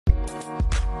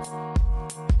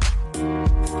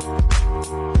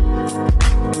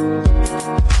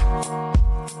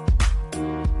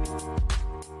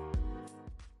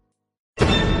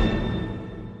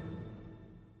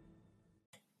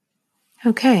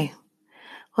Okay,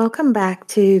 welcome back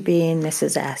to Being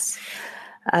Mrs. S.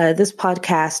 This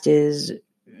podcast is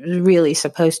really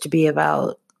supposed to be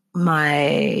about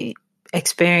my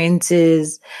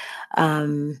experiences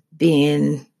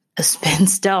being a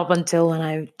spinster up until when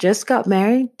I just got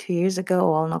married 2 years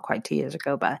ago. Well, not quite 2 years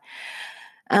ago, but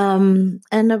and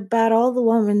about all the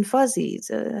warm and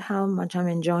fuzzies, how much I'm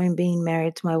enjoying being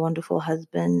married to my wonderful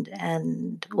husband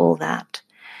and all that.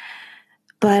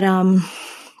 But I'm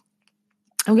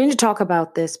going to talk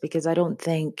about this because I don't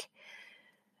think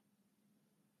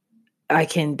I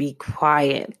can be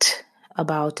quiet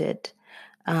about it.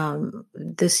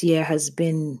 This year has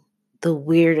been the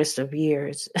weirdest of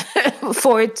years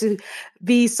for it to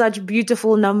be such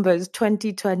beautiful numbers.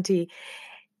 2020,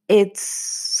 it's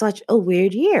such a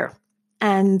weird year.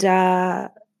 And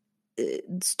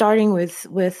starting with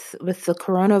the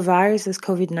coronavirus, this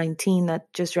COVID-19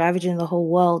 that just ravaging the whole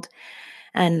world,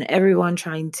 and everyone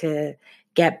trying to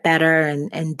get better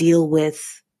and deal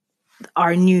with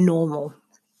our new normal.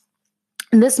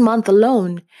 And this month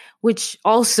alone, which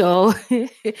also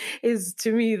is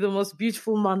to me the most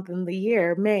beautiful month in the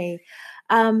year, May,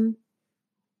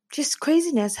 just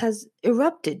craziness has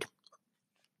erupted.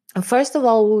 And first of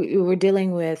all, we were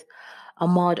dealing with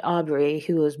Ahmaud Arbery,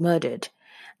 who was murdered.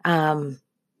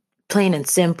 Plain and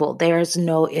simple. There's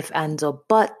no ifs, ands, or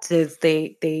buts.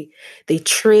 They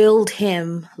trailed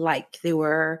him like they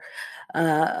were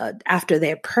after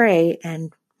their prey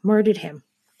and murdered him.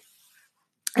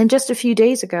 And just a few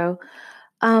days ago,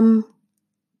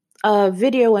 a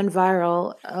video went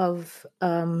viral of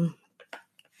a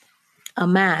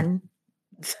man,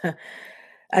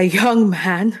 a young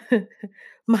man,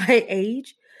 my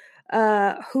age,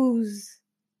 was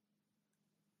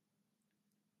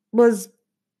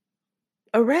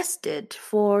arrested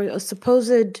for a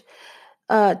supposed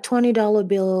 $20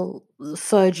 bill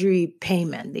forgery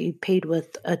payment. They paid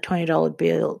with a $20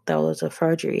 bill that was a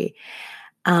forgery.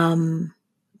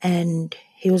 And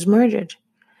he was murdered.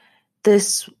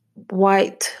 This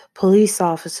white police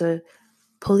officer,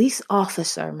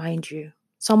 mind you,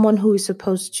 someone who is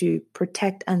supposed to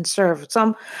protect and serve.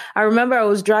 I remember I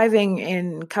was driving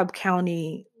in Cobb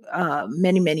County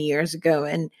many, many years ago,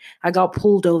 and I got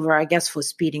pulled over, I guess, for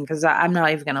speeding, because I'm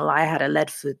not even going to lie, I had a lead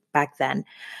foot back then.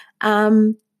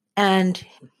 And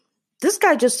this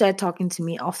guy just started talking to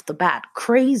me off the bat,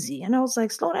 crazy. And I was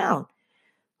like, slow down.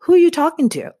 Who are you talking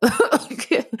to?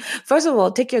 First of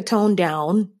all, take your tone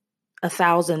down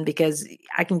 1,000, because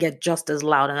I can get just as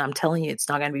loud, and I'm telling you, it's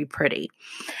not going to be pretty.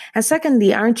 And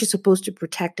secondly, aren't you supposed to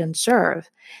protect and serve?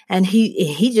 And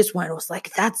he just was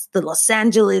like, that's the Los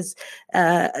Angeles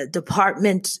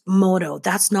department motto.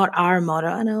 That's not our motto.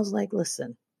 And I was like,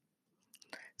 listen,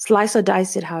 slice or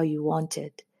dice it how you want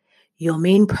it. Your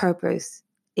main purpose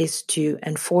is to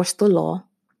enforce the law,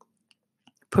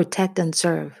 protect and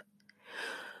serve.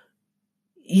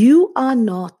 You are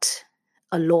not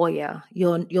a lawyer.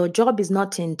 Your job is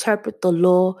not to interpret the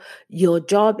law. Your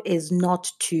job is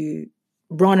not to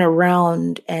run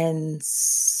around and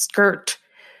skirt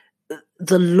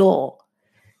the law.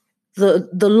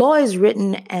 The law is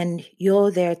written and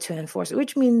you're there to enforce it,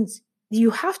 which means you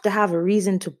have to have a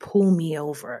reason to pull me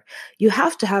over. You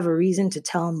have to have a reason to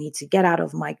tell me to get out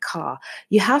of my car.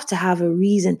 You have to have a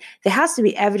reason. There has to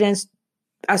be evidence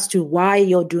as to why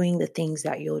you're doing the things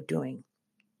that you're doing.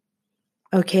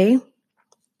 Okay?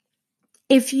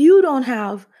 If you don't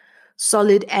have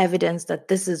solid evidence that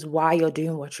this is why you're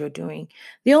doing what you're doing,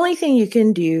 the only thing you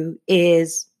can do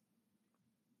is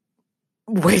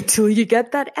wait till you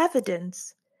get that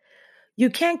evidence. You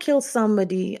can't kill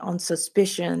somebody on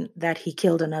suspicion that he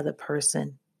killed another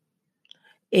person.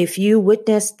 If you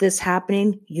witness this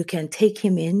happening, you can take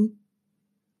him in.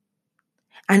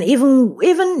 And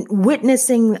even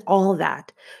witnessing all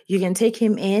that, you can take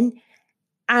him in.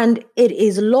 And it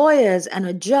is lawyers and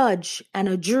a judge and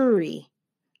a jury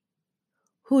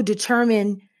who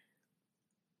determine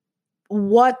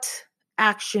what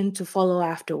action to follow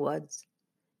afterwards.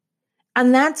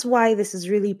 And that's why this is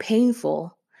really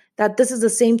painful, that this is the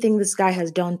same thing this guy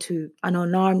has done to an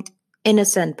unarmed,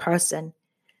 innocent person.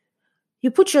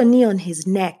 You put your knee on his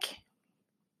neck.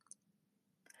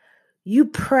 You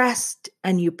pressed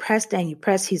and you pressed and you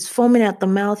pressed. He's foaming at the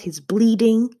mouth. He's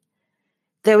bleeding.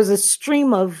 There was a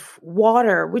stream of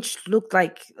water, which looked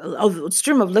like a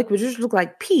stream of liquid, which looked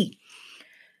like pee.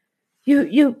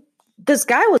 This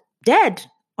guy was dead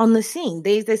on the scene.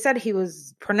 They said he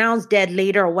was pronounced dead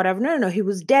later or whatever. No, he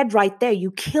was dead right there.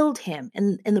 You killed him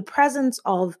in the presence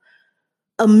of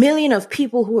a million of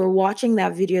people who were watching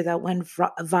that video that went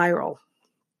viral.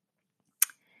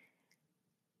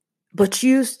 But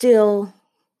you still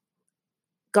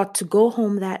got to go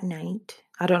home that night.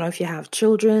 I don't know if you have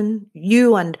children,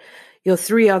 you and your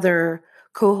 3 other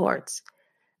cohorts.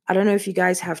 I don't know if you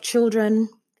guys have children.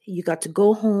 You got to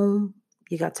go home.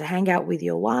 You got to hang out with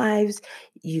your wives.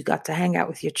 You got to hang out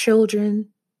with your children.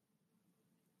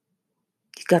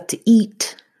 You got to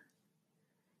eat.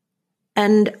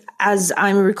 And as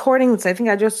I'm recording this, I think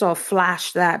I just saw a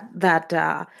flash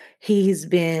that he's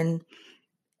been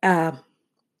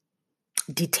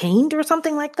detained or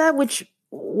something like that, which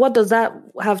what does that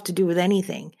have to do with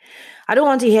anything? I don't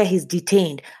want to hear he's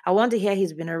detained. I want to hear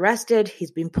he's been arrested.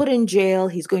 He's been put in jail.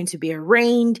 He's going to be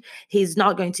arraigned. He's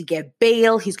not going to get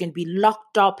bail. He's going to be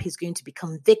locked up. He's going to be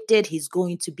convicted. He's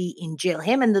going to be in jail.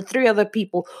 Him and the 3 other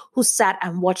people who sat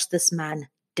and watched this man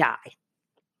die.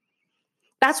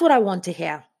 That's what I want to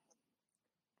hear.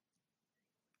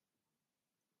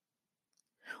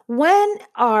 When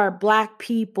are Black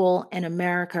people in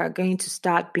America going to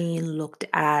start being looked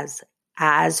as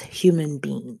human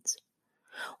beings?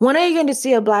 When are you going to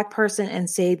see a Black person and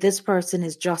say, this person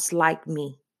is just like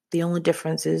me? The only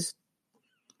difference is,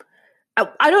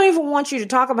 I don't even want you to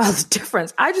talk about the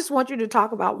difference. I just want you to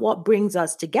talk about what brings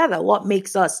us together, what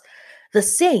makes us the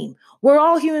same. We're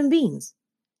all human beings.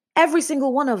 Every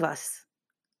single one of us.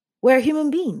 We're human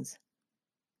beings.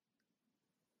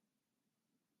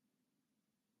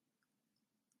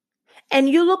 And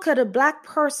you look at a Black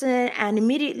person and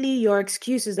immediately your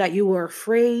excuse is that you were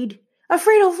afraid.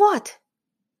 Afraid of what?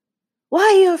 Why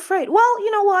are you afraid? Well, you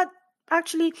know what?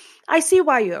 Actually, I see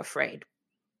why you're afraid.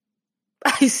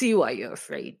 I see why you're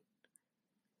afraid.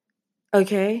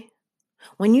 Okay?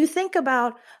 When you think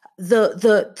about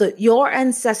your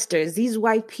ancestors, these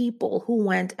white people who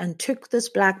went and took this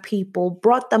Black people,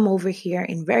 brought them over here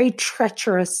in very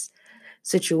treacherous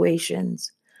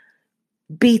situations,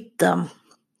 beat them,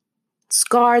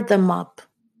 scarred them up,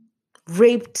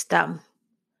 raped them,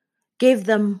 gave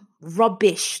them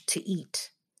rubbish to eat.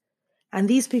 And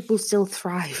these people still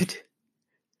thrived.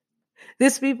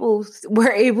 These people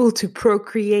were able to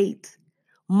procreate,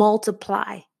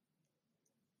 multiply.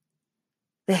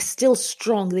 They're still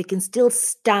strong. They can still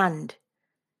stand.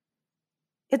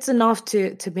 It's enough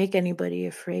to make anybody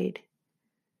afraid.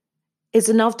 It's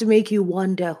enough to make you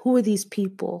wonder, who are these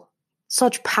people?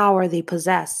 Such power they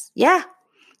possess. Yeah,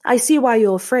 I see why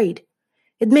you're afraid.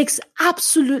 It makes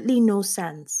absolutely no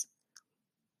sense.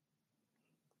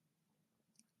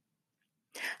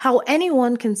 How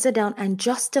anyone can sit down and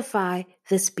justify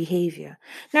this behavior.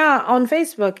 Now, on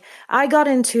Facebook, I got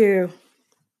into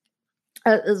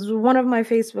one of my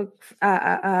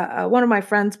one of my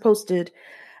friends posted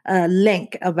a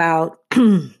link about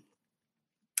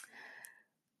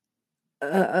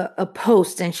a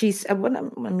post, and she's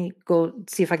let me go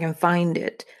see if I can find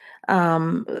it.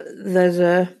 There's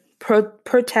a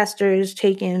protesters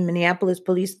taking Minneapolis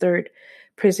police 3rd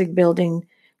precinct building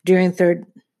during 3rd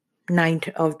night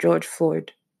of George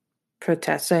Floyd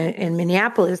protests. So in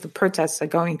Minneapolis, the protests are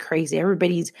going crazy.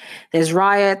 There's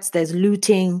riots, there's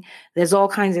looting, there's all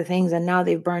kinds of things. And now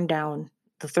they've burned down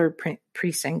the 3rd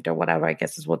precinct or whatever, I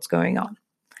guess is what's going on.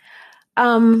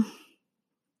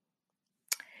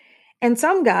 And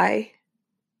some guy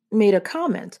made a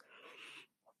comment.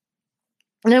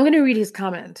 And I'm going to read his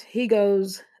comment. He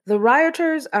goes, "The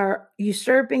rioters are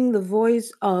usurping the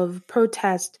voice of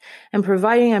protest and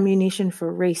providing ammunition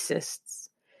for racists.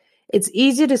 It's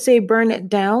easy to say burn it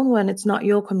down when it's not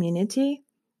your community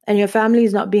and your family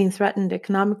is not being threatened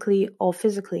economically or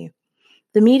physically.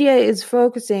 The media is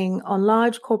focusing on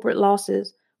large corporate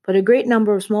losses, but a great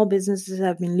number of small businesses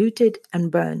have been looted and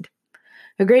burned.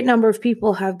 A great number of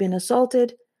people have been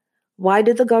assaulted. Why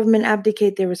did the government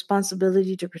abdicate their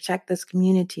responsibility to protect this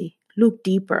community? Look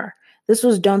deeper. This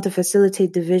was done to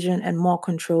facilitate division and more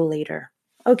control later."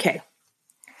 Okay.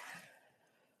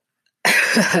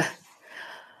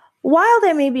 While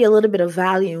there may be a little bit of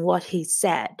value in what he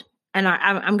said, and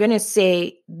I'm going to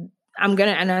say, I'm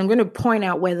going to point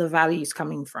out where the value is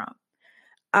coming from.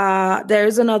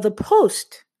 There's another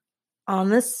post on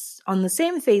the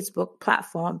same Facebook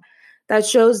platform that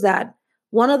shows that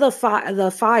one of the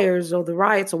fires or the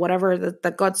riots or whatever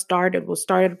that got started was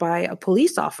started by a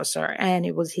police officer, and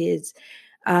it was his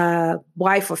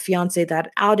wife or fiance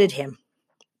that outed him,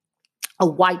 a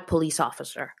white police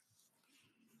officer.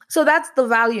 So that's the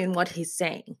value in what he's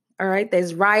saying. All right.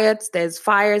 There's riots, there's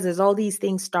fires, there's all these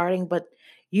things starting, but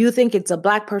you think it's a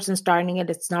Black person starting it.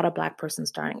 It's not a Black person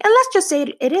starting. And let's just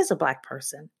say it is a Black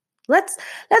person. Let's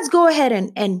go ahead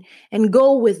and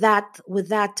go with that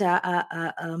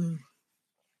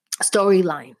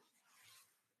storyline.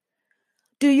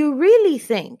 Do you really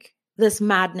think this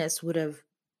madness would have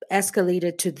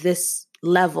escalated to this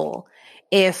level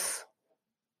if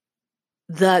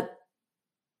the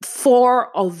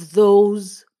 4 of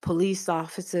those police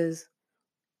officers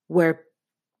were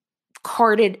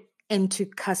carted into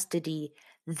custody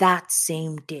that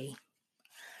same day?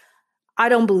 I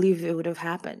don't believe it would have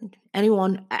happened. There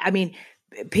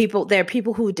are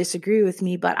people who disagree with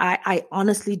me, but I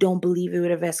honestly don't believe it would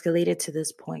have escalated to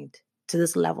this point, to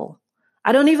this level.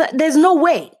 There's no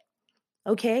way.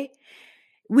 Okay.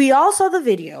 We all saw the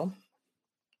video.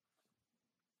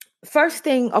 First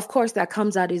thing, of course, that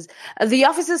comes out is the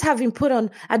officers have been put on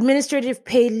administrative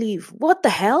paid leave. What the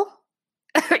hell?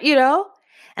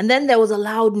 And then there was a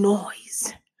loud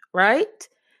noise, right?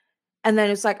 And then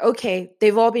it's like, okay,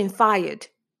 they've all been fired.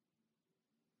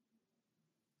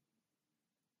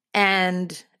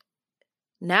 And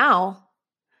now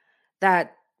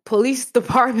that police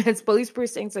departments, police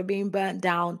precincts are being burnt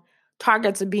down,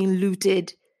 targets are being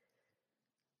looted,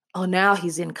 now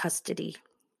he's in custody.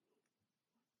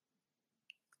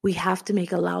 We have to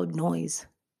make a loud noise.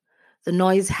 The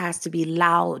noise has to be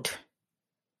loud.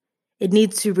 It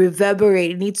needs to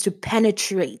reverberate. It needs to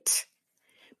penetrate.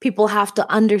 People have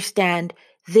to understand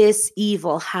this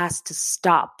evil has to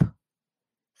stop.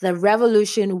 The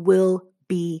revolution will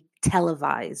be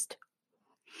televised.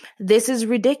 This is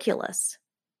ridiculous.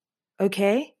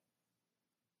 Okay?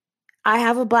 I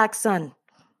have a black son.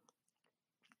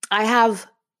 I'm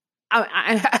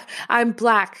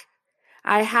black.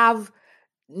 I have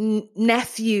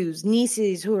nephews,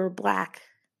 nieces who are black.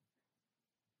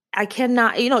 I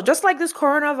cannot, just like this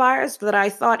coronavirus that I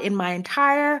thought in my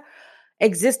entire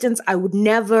existence, I would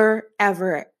never,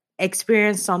 ever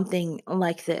experience something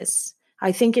like this.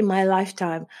 I think in my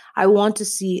lifetime, I want to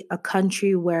see a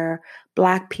country where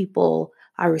Black people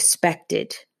are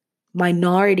respected.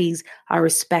 Minorities are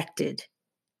respected.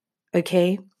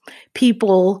 Okay?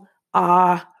 People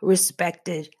are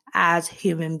respected as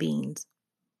human beings.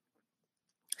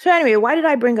 So anyway, why did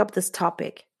I bring up this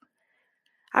topic?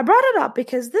 I brought it up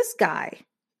because this guy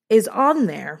is on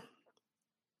there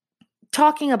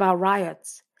talking about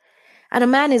riots, and a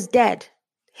man is dead.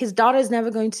 His daughter is never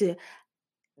going to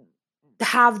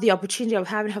have the opportunity of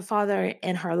having her father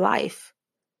in her life.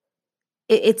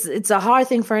 It's a hard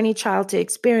thing for any child to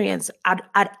experience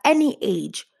at any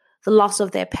age, the loss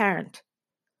of their parent.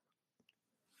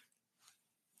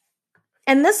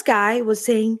 And this guy was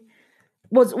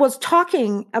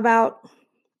talking about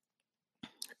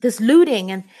this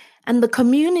looting and the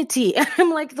community. And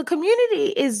I'm like, the community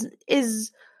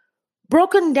is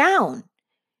broken down.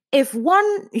 If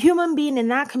one human being in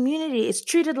that community is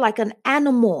treated like an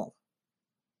animal,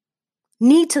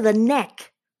 knee to the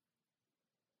neck,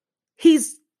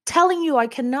 he's telling you, I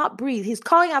cannot breathe. He's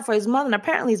calling out for his mother, and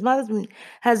apparently his mother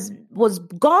was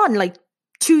gone like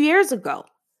 2 years ago.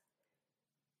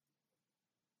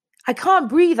 I can't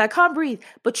breathe.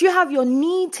 But you have your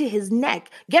knee to his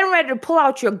neck, getting ready to pull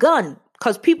out your gun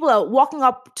because people are walking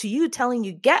up to you telling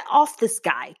you, get off this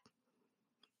guy.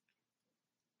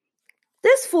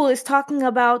 This fool is talking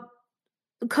about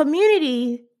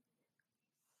community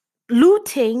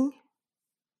looting.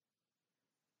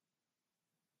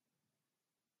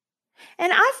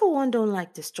 And I, for one, don't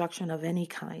like destruction of any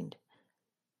kind.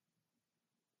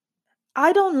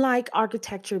 I don't like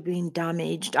architecture being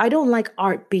damaged. I don't like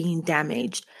art being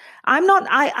damaged.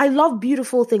 I love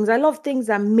beautiful things. I love things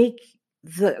that make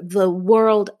the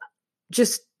world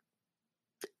just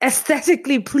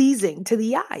aesthetically pleasing to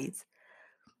the eyes.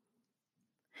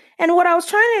 And what I was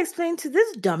trying to explain to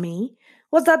this dummy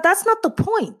was that that's not the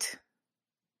point.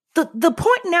 The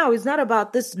point now is not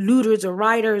about this looters or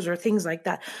rioters or things like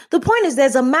that. The point is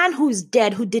there's a man who is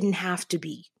dead who didn't have to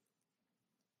be.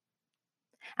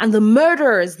 And the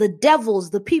murderers, the devils,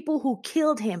 the people who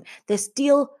killed him, they're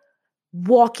still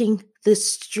walking the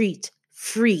street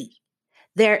free.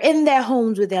 They're in their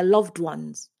homes with their loved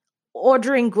ones,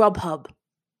 ordering Grubhub.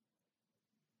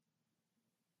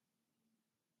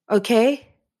 Okay?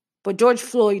 But George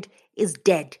Floyd is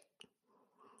dead.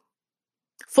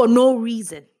 For no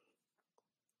reason.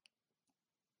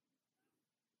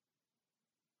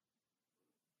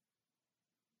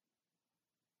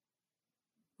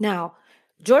 Now,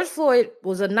 George Floyd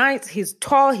he's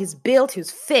tall, he's built, he's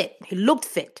fit. He looked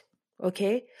fit.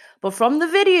 Okay? But from the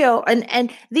video,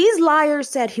 and these liars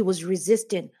said he was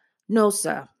resistant. No,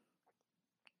 sir.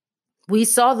 We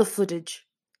saw the footage.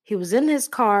 He was in his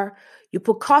car. You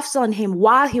put cuffs on him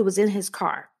while he was in his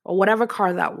car, or whatever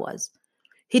car that was.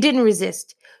 He didn't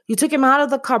resist. You took him out of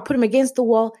the car, put him against the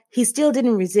wall. He still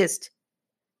didn't resist.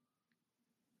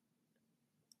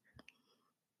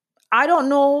 I don't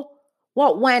know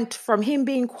What went from him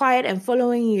being quiet and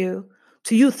following you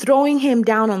to you throwing him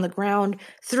down on the ground,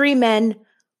 3 men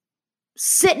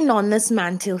sitting on this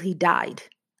man till he died?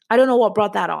 I don't know what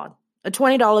brought that on. A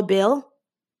 $20 bill?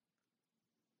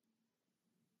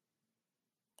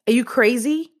 Are you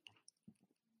crazy?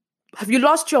 Have you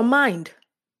lost your mind?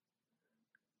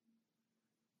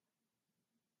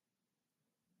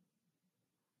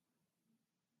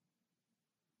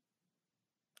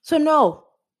 So no,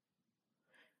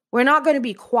 we're not going to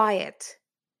be quiet.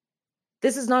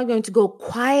 This is not going to go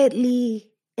quietly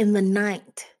in the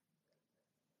night.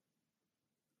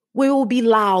 We will be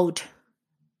loud.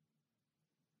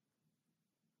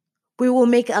 We will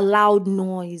make a loud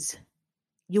noise.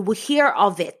 You will hear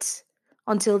of it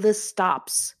until this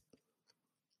stops.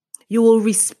 You will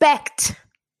respect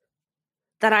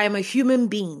that I am a human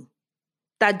being,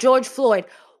 that George Floyd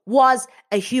was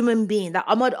a human being, that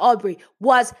Ahmaud Arbery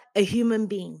was a human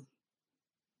being.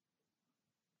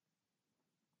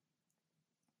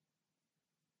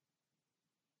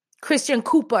 Christian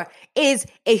Cooper is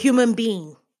a human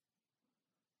being.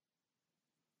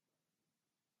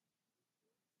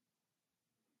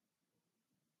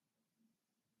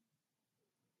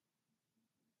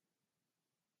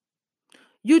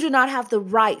 You do not have the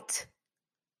right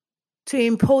to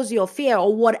impose your fear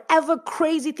or whatever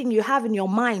crazy thing you have in your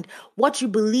mind, what you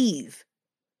believe,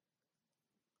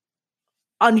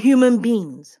 on human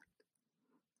beings.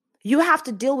 You have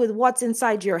to deal with what's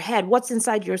inside your head, what's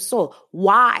inside your soul,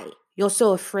 why you're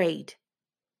so afraid.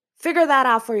 Figure that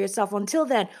out for yourself. Until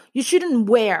then, you shouldn't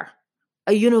wear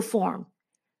a uniform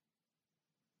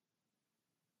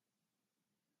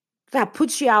that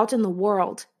puts you out in the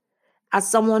world as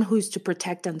someone who's to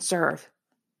protect and serve.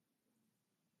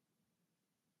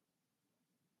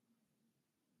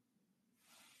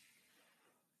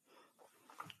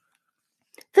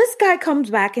 This guy comes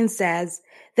back and says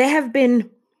there have been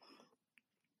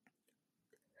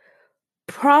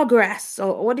progress,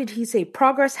 or what did he say?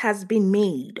 Progress has been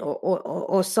made,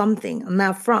 or something on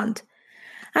that front.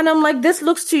 And I'm like, this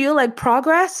looks to you like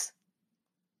progress?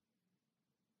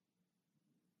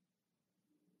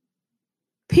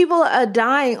 People are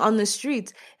dying on the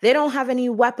streets. They don't have any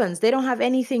weapons. They don't have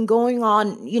anything going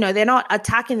on. They're not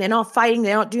attacking. They're not fighting.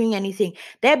 They're not doing anything.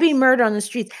 They're being murdered on the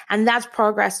streets. And that's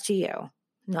progress to you.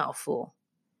 No, fool.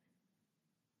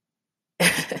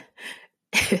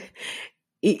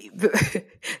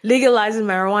 Legalizing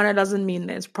marijuana doesn't mean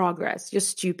there's progress. You're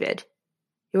stupid.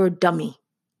 You're a dummy.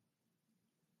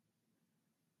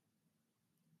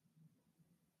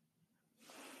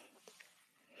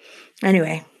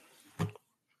 Anyway,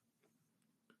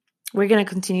 we're going to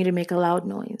continue to make a loud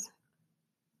noise.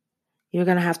 You're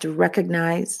going to have to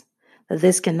recognize that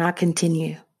this cannot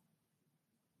continue.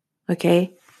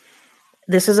 Okay?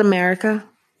 This is America.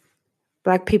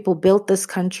 Black people built this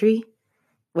country.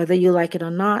 Whether you like it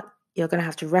or not, you're going to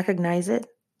have to recognize it.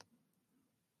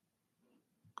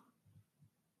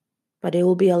 But it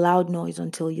will be a loud noise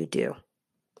until you do.